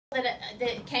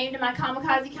that came to my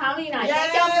Kamikaze comedy night.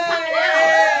 Thank y'all for coming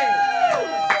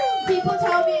out. People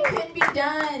told me it couldn't be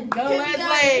done. Go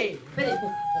Leslie! But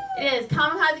it is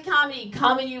Kamikaze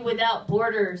comedy without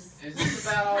borders. Is this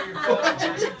about all your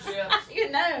relationships? You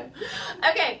know.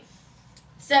 Okay.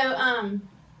 So,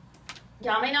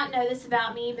 y'all may not know this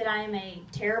about me, but I am a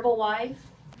terrible wife.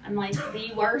 I'm like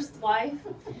the worst wife.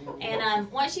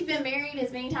 And once you've been married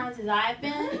as many times as I've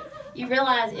been, you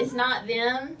realize it's not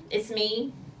them, it's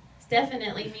me. It's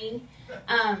definitely me.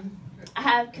 I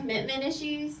have commitment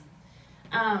issues.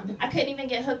 I couldn't even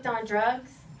get hooked on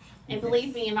drugs. And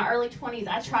believe me, in my early 20s,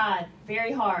 I tried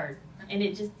very hard. And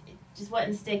it just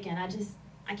wasn't sticking. I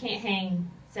can't hang.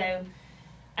 So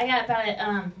I got about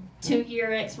a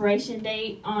 2-year expiration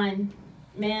date on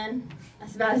men.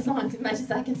 That's about as much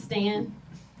as I can stand.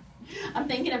 I'm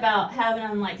thinking about having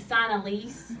them like sign a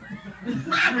lease.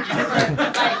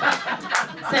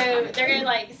 So they're gonna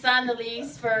like sign the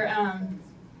lease for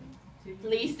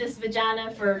lease this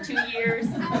vagina for 2 years.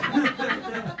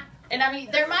 And I mean,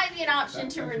 there might be an option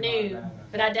to renew,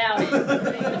 but I doubt it.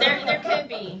 But there could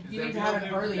be. You need to have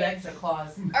an early exit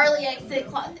clause. Early exit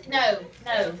clause? No.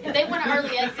 If they want an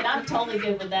early exit, I'm totally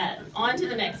good with that. On to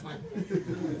the next one.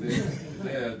 Is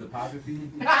there a deposit fee?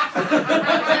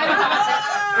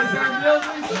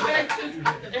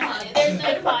 There's no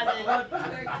deposit.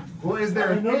 Well, is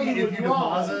there a fee if you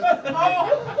deposit?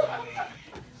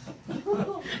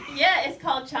 Yeah, it's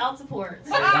called child support.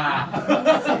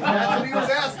 That's what he was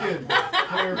asking.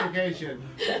 Clarification.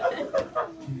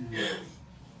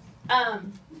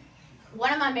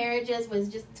 One of my marriages was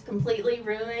just completely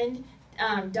ruined.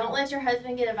 Don't let your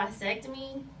husband get a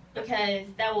vasectomy because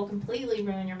that will completely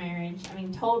ruin your marriage. I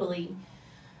mean, totally.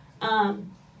 My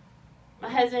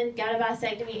husband got a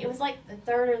vasectomy. It was like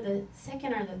the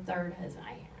second or the third husband.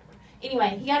 I can't remember.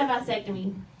 Anyway, he got a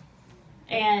vasectomy.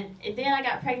 And then I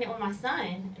got pregnant with my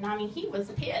son, and I mean, he was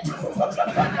pissed. And he was just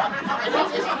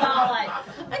all like,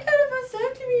 I got a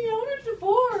vasectomy, I want a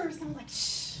divorce. I'm like,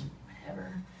 shh,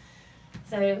 whatever.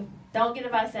 So, don't get a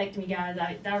vasectomy, guys.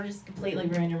 That would just completely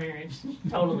ruin your marriage.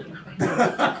 Totally.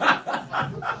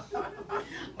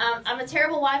 I'm a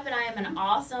terrible wife, but I am an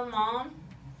awesome mom.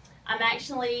 I'm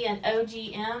actually an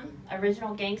OGM,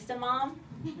 original gangsta mom.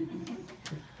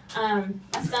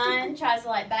 My son tries to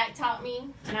like back talk me,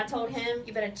 and I told him,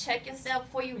 you better check yourself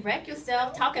before you wreck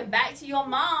yourself. Talking back to your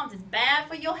moms is bad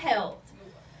for your health.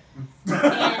 And he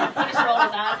just rolled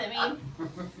his eyes at me.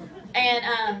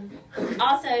 And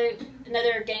also,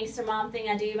 another gangster mom thing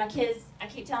I do, my kids, I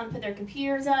keep telling them to put their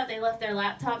computers up. They left their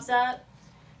laptops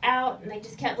out, and they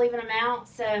just kept leaving them out.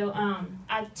 So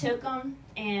I took them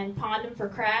and pawned them for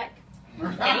crack.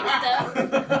 Gangsta.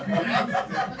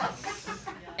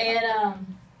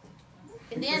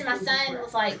 And then my son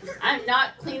was like, I'm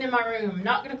not cleaning my room. I'm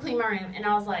not going to clean my room. And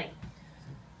I was like,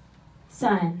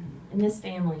 son, in this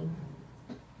family,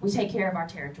 we take care of our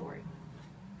territory.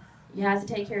 You have to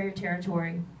take care of your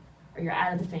territory or you're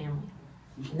out of the family.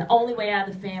 And the only way out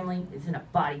of the family is in a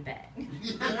body bag.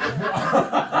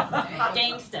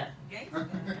 Gangsta.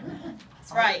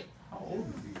 That's right.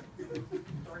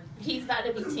 He's about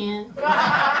to be 10.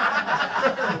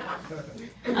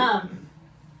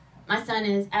 My son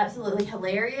is absolutely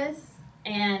hilarious,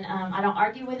 and I don't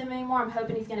argue with him anymore. I'm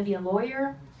hoping he's going to be a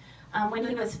lawyer. When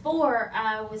he was 4,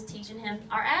 I was teaching him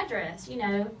our address, you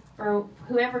know, for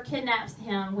whoever kidnaps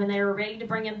him. When they were ready to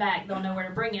bring him back, they'll know where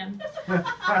to bring him. So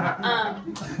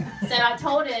I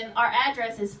told him our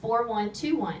address is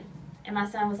 4121, and my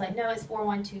son was like, no, it's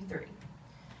 4123.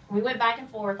 And we went back and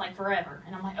forth like forever,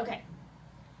 and I'm like, okay.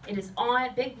 It is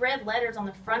on big red letters on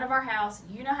the front of our house.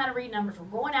 You know how to read numbers. We're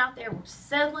going out there. We're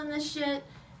settling this shit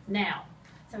now.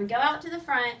 So we go out to the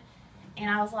front, and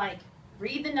I was like,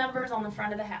 read the numbers on the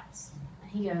front of the house. And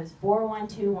he goes,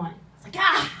 4121. I was like,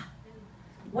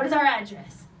 what is our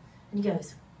address? And he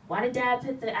goes, why did Dad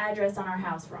put the address on our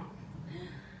house wrong?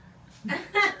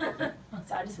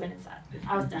 So I just went inside.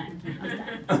 I was done.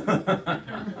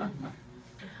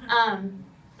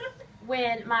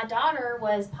 When my daughter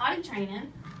was potty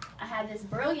training, I had this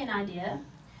brilliant idea.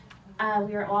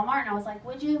 We were at Walmart, and I was like,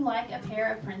 would you like a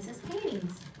pair of princess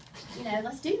panties? You know,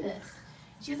 let's do this.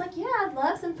 She was like, yeah, I'd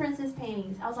love some princess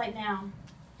panties. I was like, now,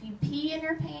 if you pee in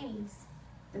your panties,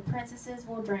 the princesses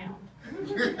will drown.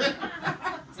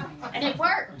 And it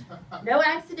worked. No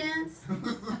accidents.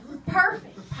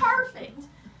 Perfect.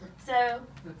 So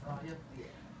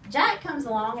Jack comes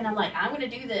along, and I'm like, I'm going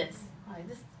to do this. I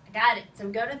got it. So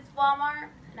we go to Walmart,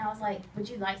 and I was like, would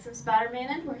you like some Spider-Man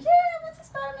underwear? Yeah, I want some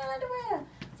Spider-Man underwear.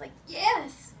 It's like,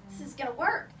 yes, this is going to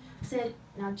work. I said,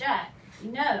 now, Jack,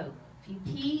 you know, if you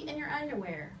pee in your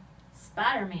underwear,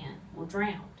 Spider-Man will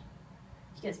drown.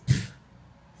 He goes,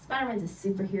 Spider-Man's a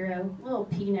superhero. Little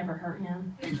pea never hurt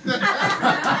him.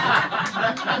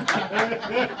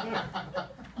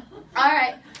 All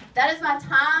right, that is my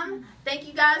time. Thank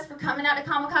you guys for coming out to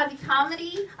Kamikaze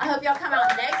Comedy. I hope y'all come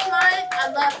out next month.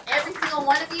 I love every single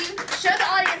one of you. Show the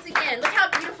audience